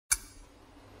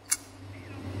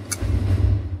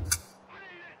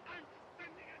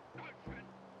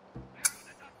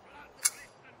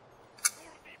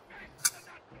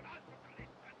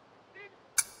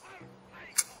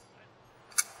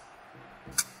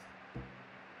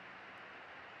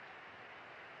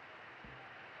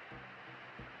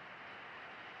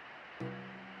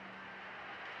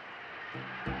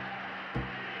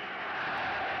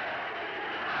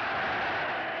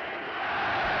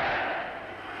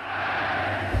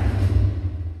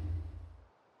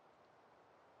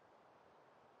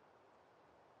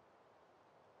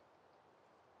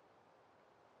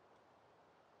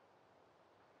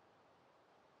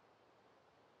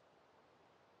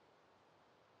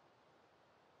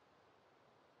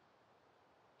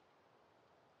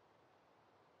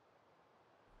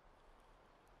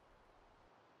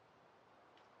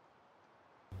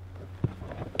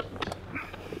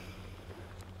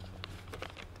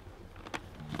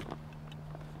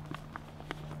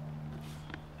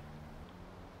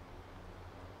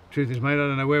Truth is, mate, I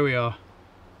don't know where we are.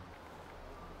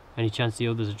 Any chance the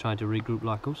others are trying to regroup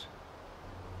like us?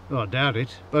 Oh, I doubt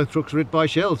it. Both trucks were hit by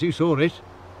shells, you saw it.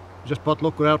 Just pot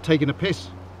luck we're out taking a piss.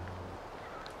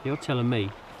 You're telling me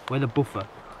we're the buffer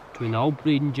between the whole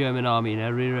bleeding German army and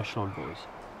our rear echelon boys?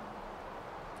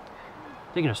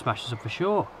 They're going to smash us up for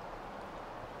sure.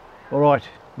 All right,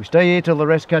 we stay here till the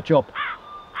rest catch up.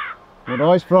 Want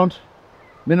eyes front,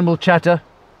 minimal chatter,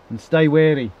 and stay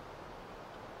wary.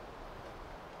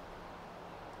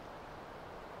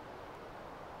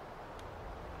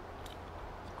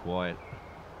 It's quiet.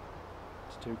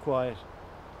 It's too quiet.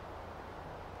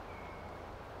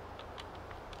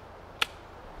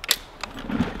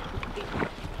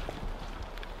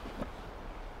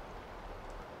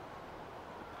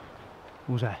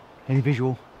 What was that? Any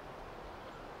visual?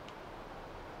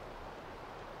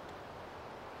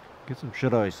 Get some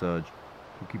shut-eye, Sarge.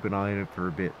 We'll keep an eye on it for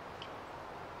a bit.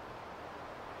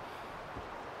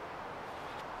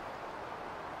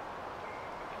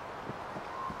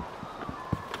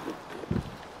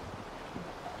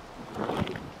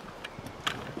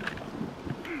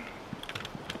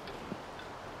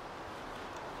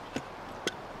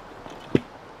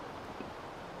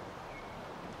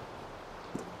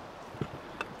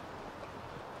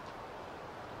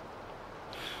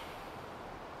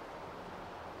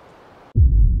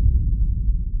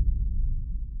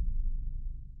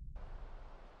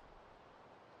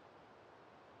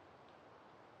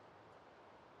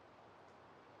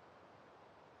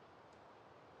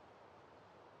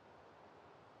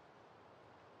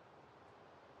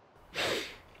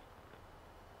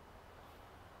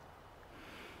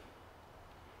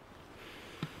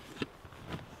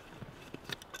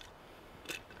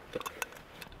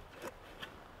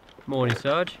 Morning,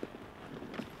 Sarge.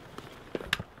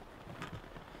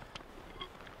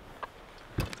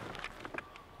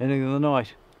 Anything of the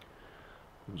night?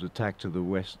 There was an attack to the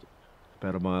west,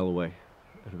 about a mile away,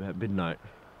 at about midnight.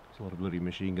 There's a lot of bloody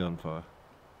machine gun fire.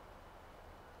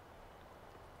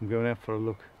 I'm going out for a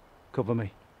look. Cover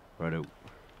me. Righto.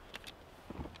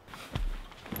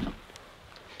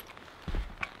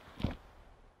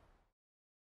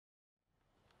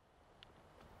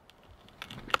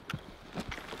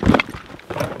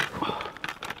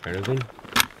 Anything?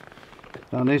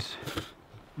 Found this.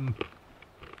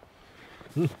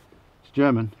 It's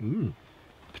German.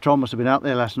 Patrol must have been out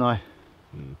there last night.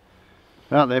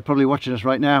 They're out there probably watching us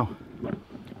right now.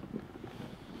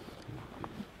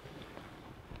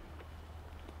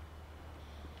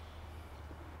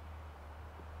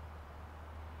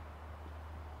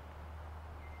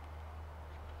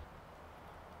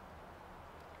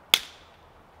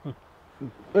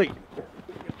 Hey!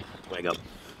 Wake up.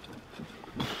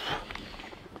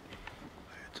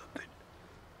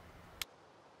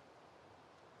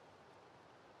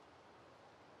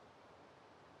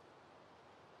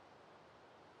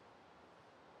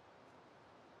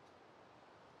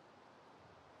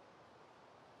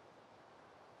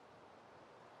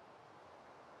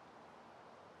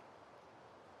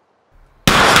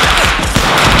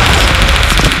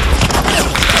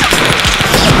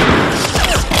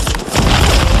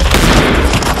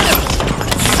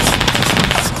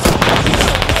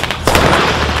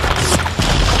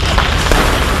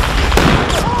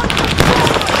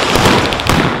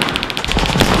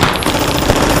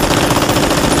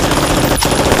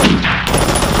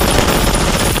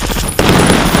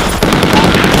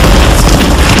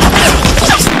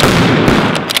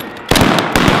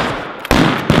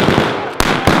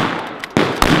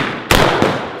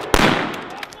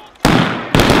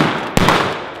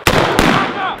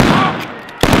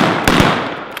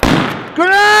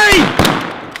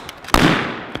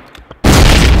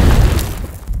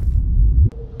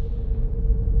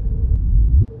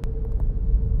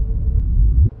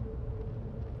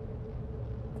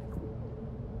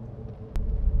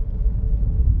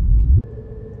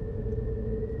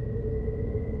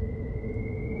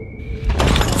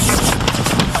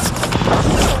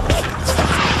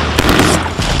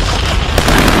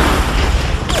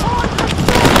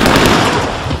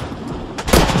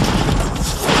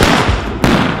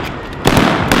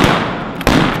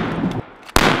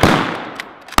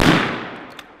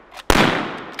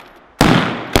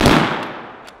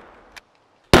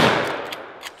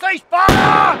 Cease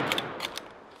fire!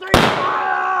 Cease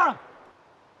fire!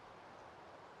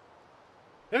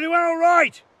 Everyone all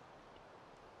right?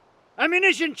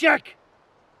 Ammunition check!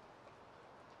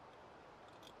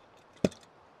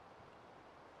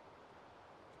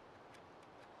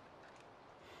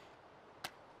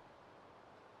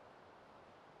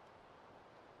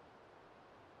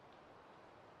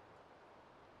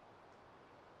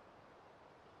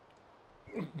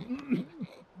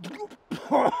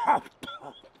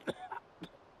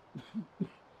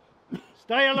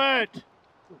 Stay alert!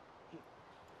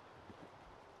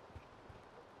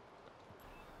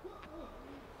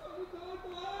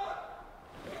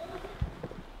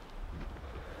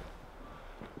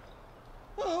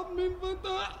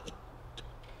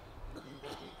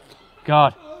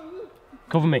 Guard,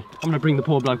 cover me. I'm gonna bring the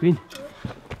poor bloke in.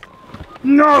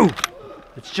 No!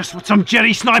 It's just what some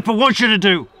Jerry sniper wants you to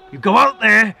do. You go out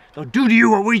there, they'll do to you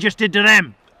what we just did to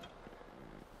them.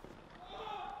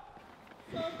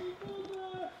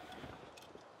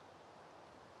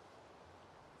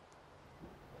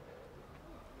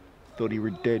 Thought he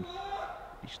were dead.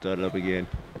 He started up again.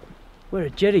 We're a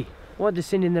Jerry. Why'd they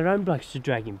send in their own blokes to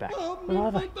drag him back? Where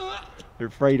are they? They're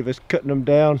afraid of us cutting them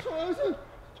down.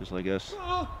 Just like us.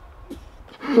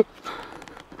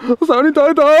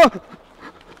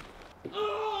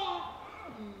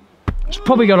 He's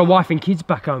probably got a wife and kids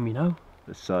back home, you know.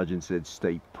 The sergeant said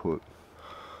stay put.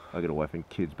 I got a wife and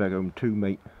kids back home too,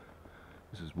 mate.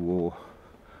 This is war.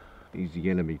 He's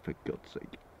the enemy, for God's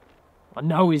sake. I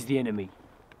know he's the enemy,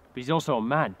 but he's also a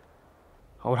man.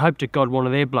 I would hope to God one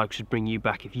of their blokes would bring you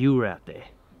back if you were out there.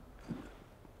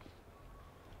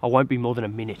 I won't be more than a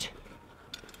minute.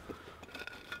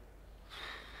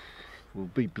 We'll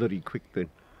be bloody quick then.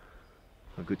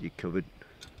 I've got you covered.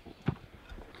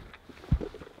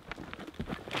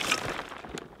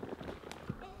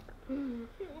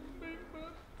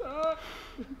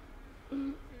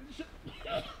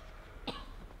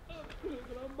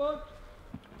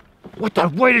 What the?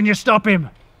 Why didn't you stop him?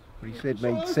 What he said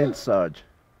made sense, Sarge.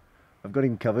 I've got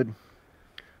him covered.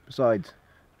 Besides,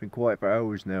 it's been quiet for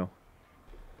hours now.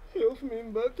 Hilf me,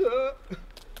 bitte.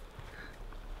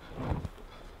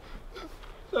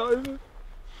 Scheiße.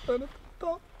 Meine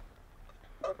Tochter.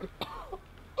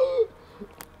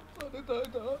 Meine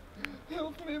Tochter.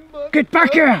 Hilf me, bitte. Get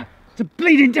back here! It's a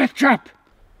bleeding death trap!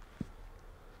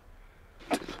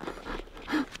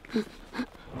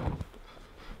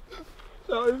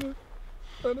 Scheiße.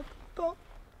 Meine Tochter.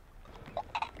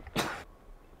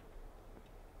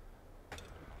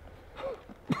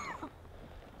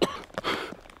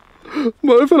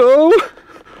 Meine Frau.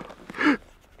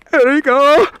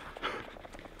 Erika.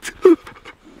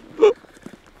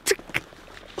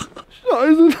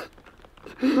 Scheiße.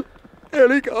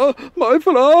 Erika, meine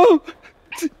Frau.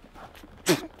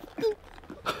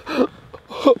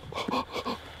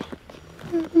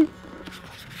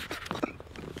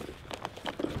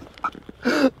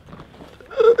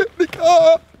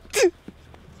 Erika.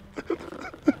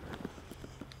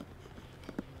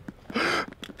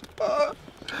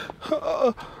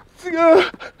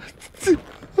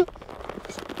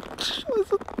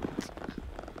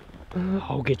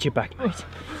 I'll get you back, mate.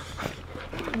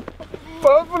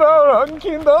 Meine Frau und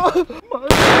Kinder. Meine Frau und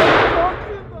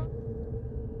Kinder.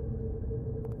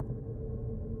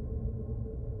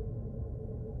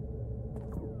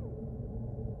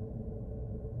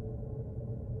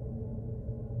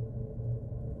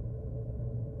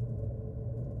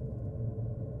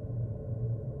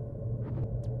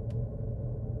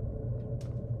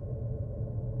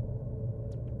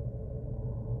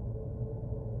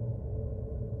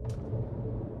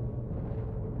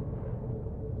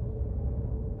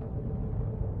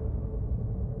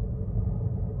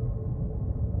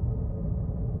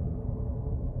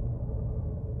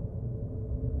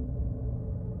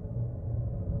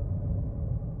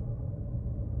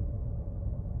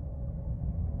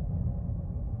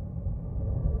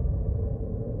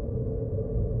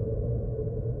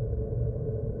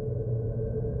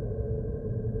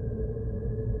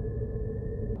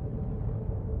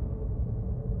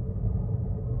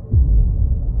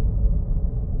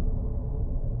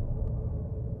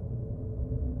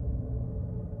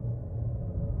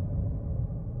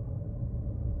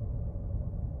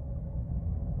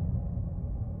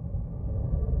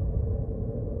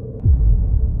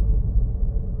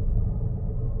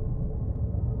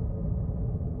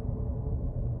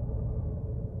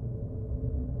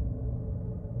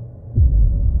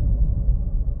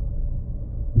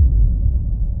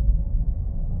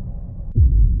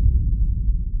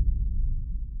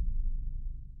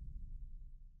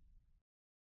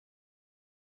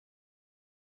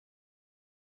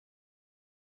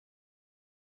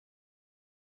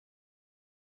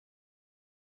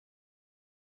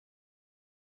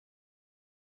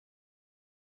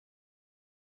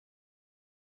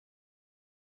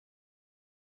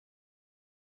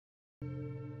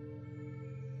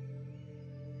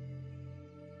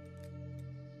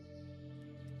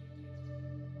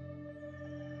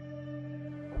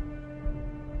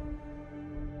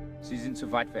 Sie sind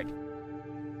zu weit weg.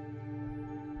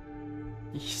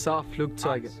 Ich sah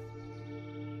Flugzeuge.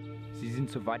 Sie sind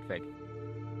zu weit weg.